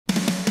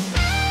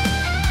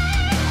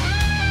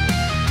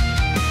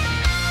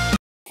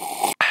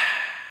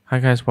Hi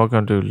guys,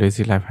 welcome to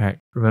Lazy Life Hack.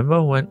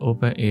 Remember when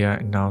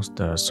OpenAI announced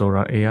the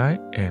Sora AI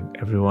and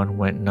everyone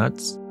went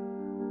nuts?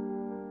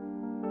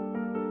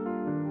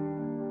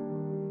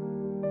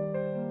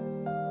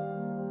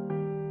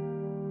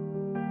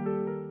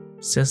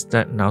 Since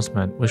that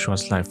announcement, which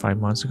was like 5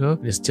 months ago,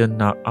 it is still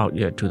not out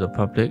yet to the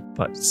public,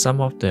 but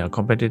some of their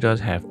competitors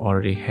have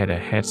already had a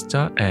head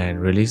start and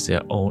released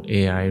their own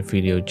AI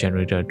video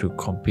generator to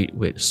compete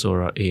with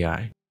Sora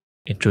AI.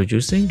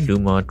 Introducing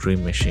Luma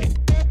Dream Machine.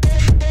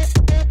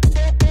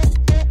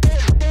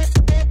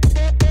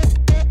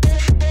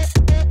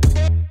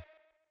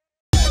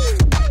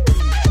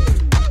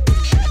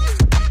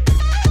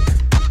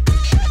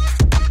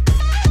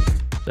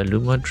 The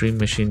Luma Dream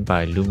Machine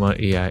by Luma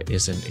AI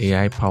is an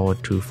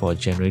AI-powered tool for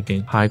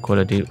generating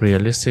high-quality,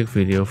 realistic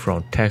video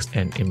from text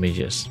and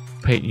images.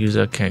 Paid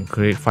user can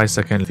create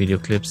 5-second video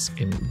clips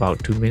in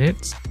about 2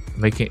 minutes,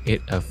 making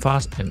it a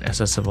fast and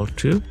accessible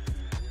tool.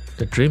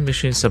 The Dream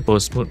Machine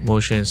supports smooth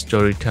motion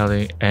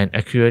storytelling and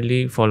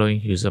accurately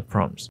following user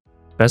prompts.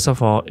 Best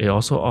of all, it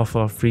also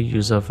offers a free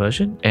user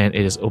version and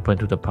it is open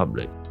to the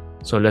public.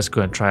 So let's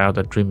go and try out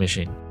the Dream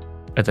Machine.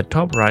 At the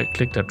top right,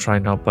 click the Try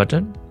Now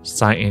button,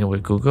 sign in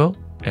with Google,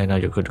 and now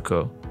you're good to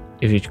go.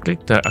 If you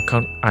click the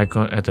account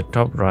icon at the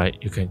top right,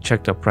 you can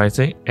check the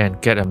pricing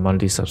and get a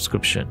monthly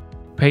subscription.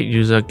 Paid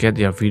users get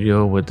their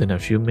video within a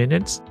few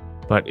minutes,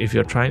 but if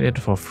you're trying it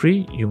for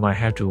free, you might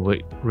have to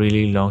wait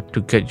really long to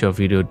get your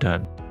video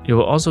done. You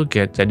will also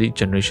get daily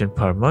generation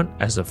per month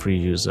as a free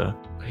user.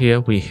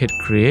 Here we hit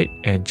create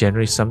and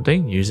generate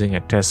something using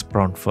a text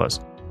prompt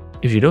first.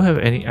 If you don't have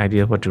any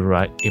idea what to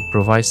write, it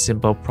provides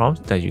simple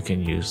prompts that you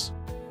can use.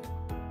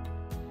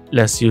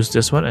 Let's use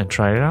this one and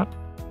try it out.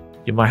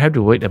 You might have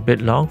to wait a bit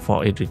long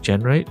for it to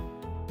generate.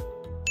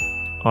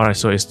 Alright,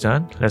 so it's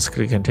done. Let's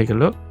click and take a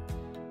look.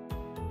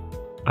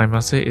 I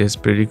must say it's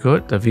pretty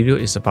good. The video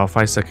is about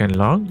 5 seconds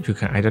long. You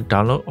can either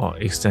download or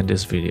extend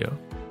this video.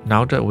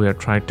 Now that we have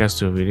tried text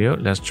to video,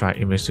 let's try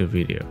image to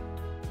video.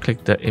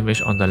 Click the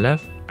image on the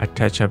left,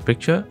 attach a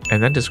picture,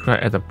 and then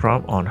describe at the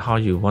prompt on how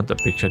you want the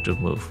picture to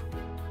move.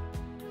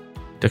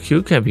 The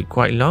queue can be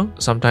quite long,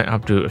 sometimes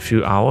up to a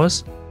few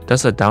hours.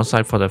 That's a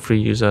downside for the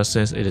free user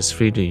since it is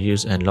free to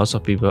use and lots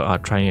of people are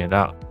trying it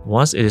out.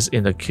 Once it is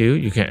in the queue,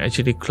 you can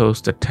actually close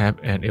the tab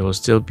and it will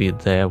still be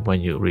there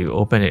when you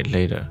reopen it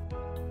later.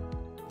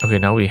 Okay,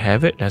 now we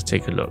have it. Let's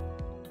take a look.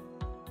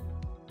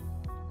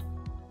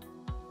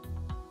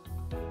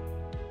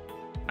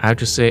 I have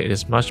to say it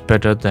is much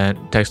better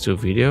than text to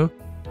video,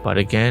 but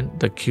again,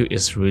 the queue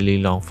is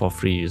really long for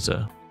free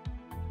user.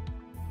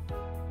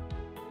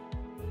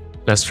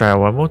 Let's try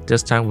one more.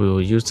 This time we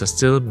will use the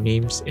still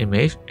memes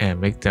image and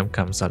make them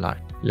come alive.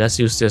 Let's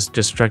use this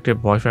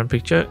distracted boyfriend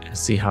picture and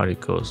see how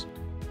it goes.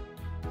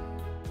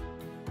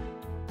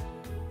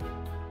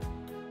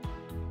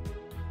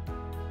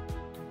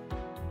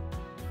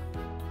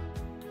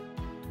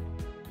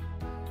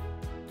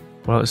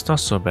 Well, it's not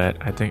so bad.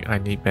 I think I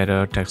need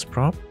better text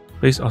prompt.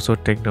 Please also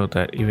take note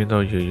that even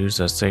though you use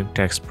the same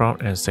text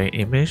prompt and same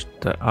image,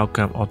 the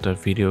outcome of the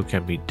video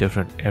can be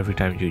different every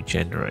time you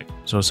generate.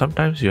 So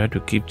sometimes you have to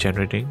keep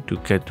generating to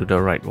get to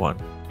the right one.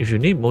 If you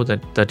need more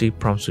than 30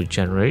 prompts to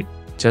generate,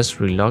 just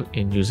relog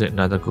in using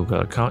another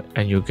Google account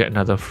and you'll get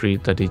another free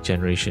 30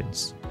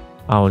 generations.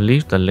 I'll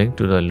leave the link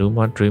to the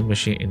Luma Dream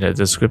Machine in the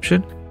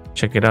description.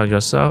 Check it out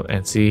yourself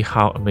and see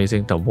how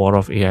amazing the world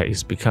of AI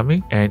is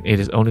becoming, and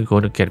it is only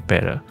going to get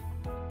better.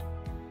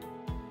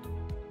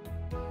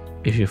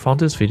 If you found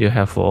this video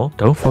helpful,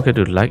 don't forget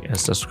to like and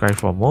subscribe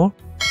for more.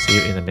 See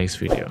you in the next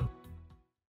video.